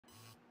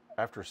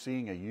After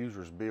seeing a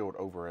user's build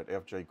over at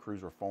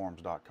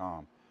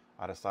fjcruiserforums.com,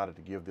 I decided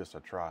to give this a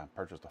try and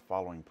purchased the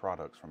following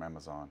products from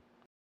Amazon.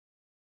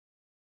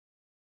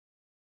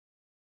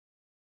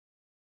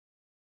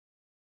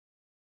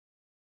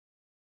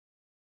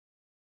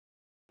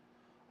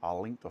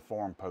 I'll link the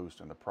forum post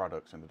and the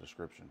products in the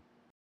description.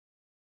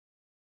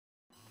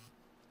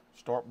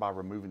 Start by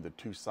removing the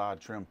two side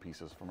trim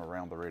pieces from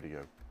around the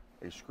radio.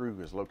 A screw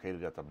is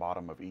located at the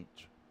bottom of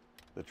each.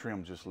 The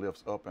trim just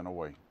lifts up and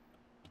away.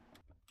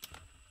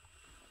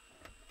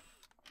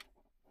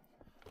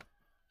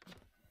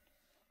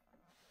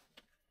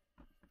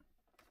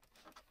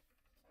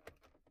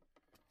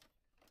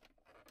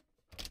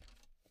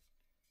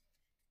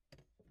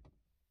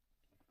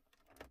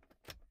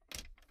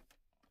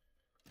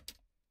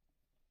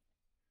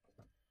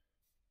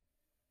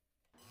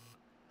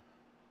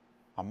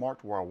 I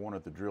marked where I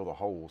wanted to drill the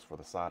holes for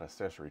the side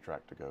accessory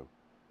track to go.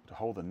 To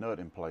hold the nut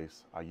in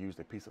place, I used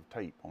a piece of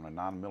tape on a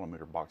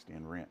 9mm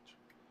boxed-in wrench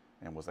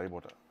and was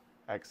able to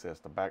access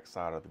the back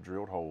side of the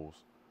drilled holes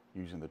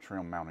using the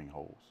trim mounting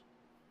holes.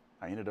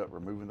 I ended up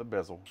removing the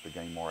bezel to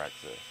gain more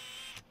access.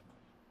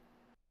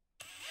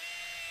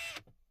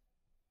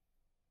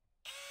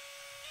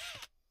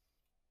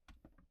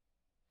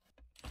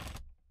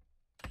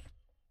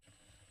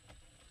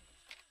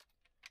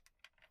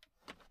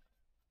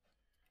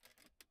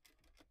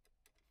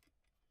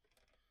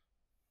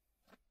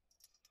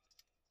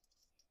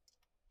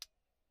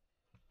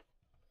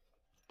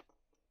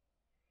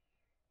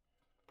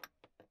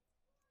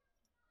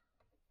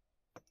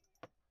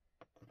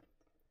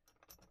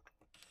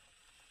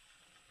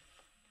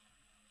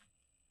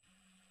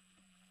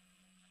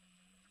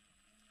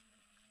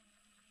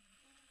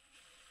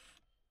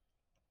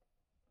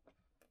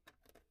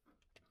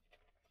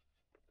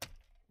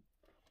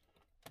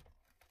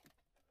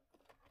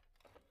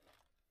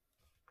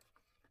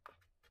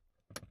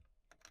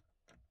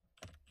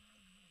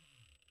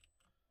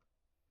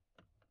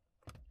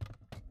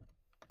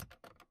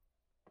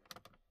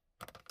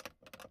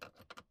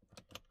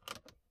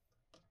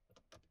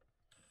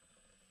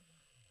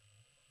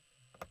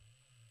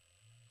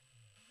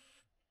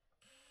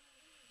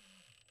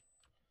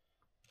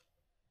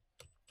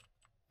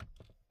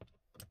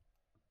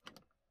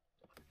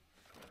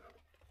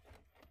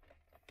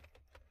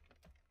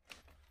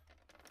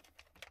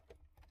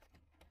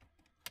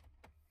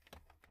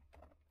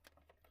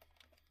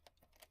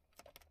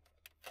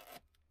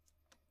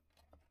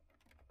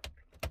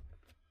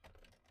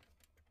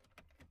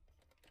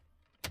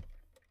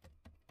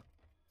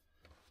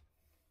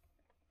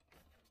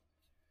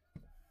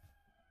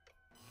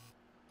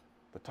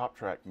 The top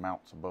track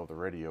mounts above the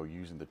radio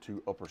using the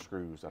two upper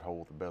screws that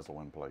hold the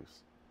bezel in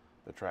place.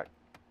 The track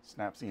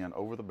snaps in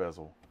over the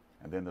bezel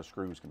and then the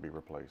screws can be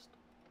replaced.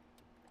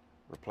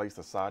 Replace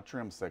the side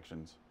trim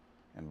sections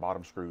and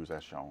bottom screws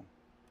as shown.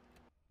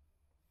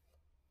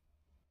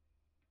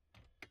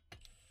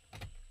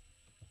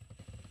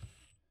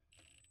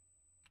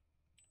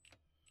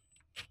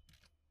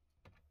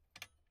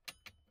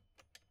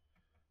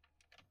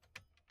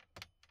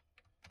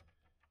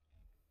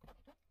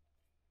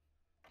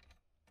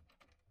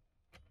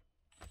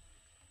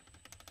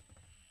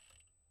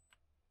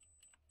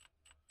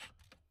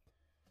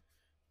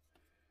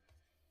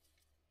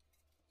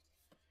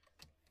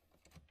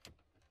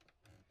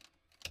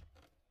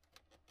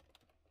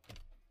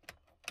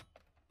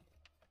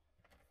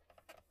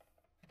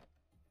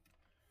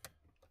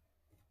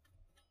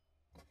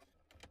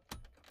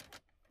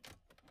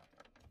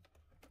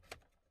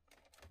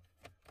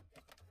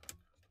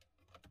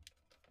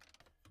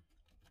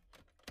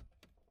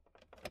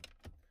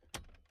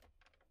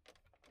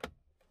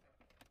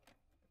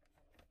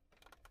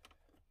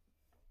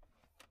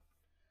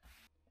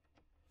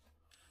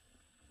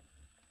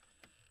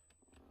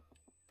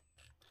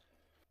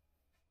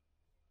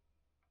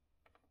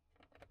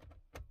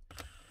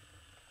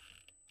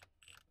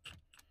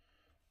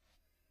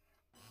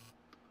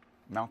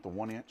 Mount the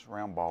 1-inch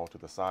round ball to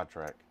the side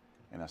track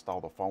and install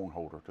the phone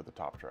holder to the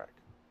top track.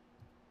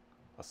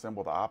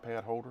 Assemble the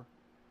iPad holder.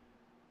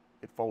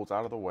 It folds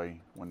out of the way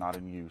when not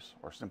in use,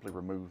 or simply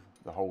remove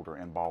the holder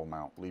and ball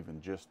mount,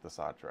 leaving just the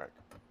side track.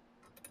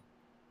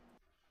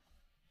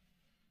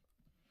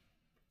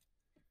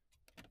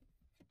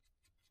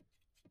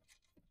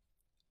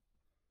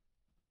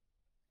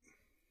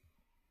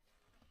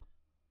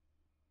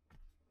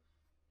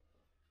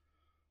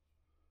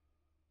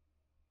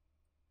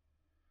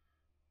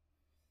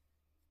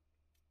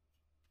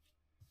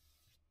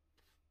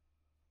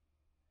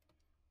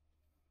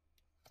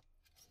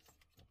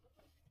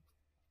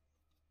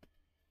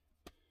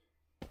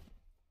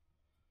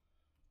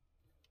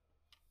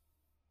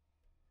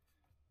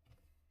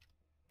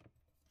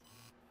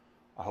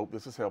 I hope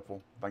this is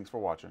helpful. Thanks for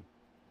watching.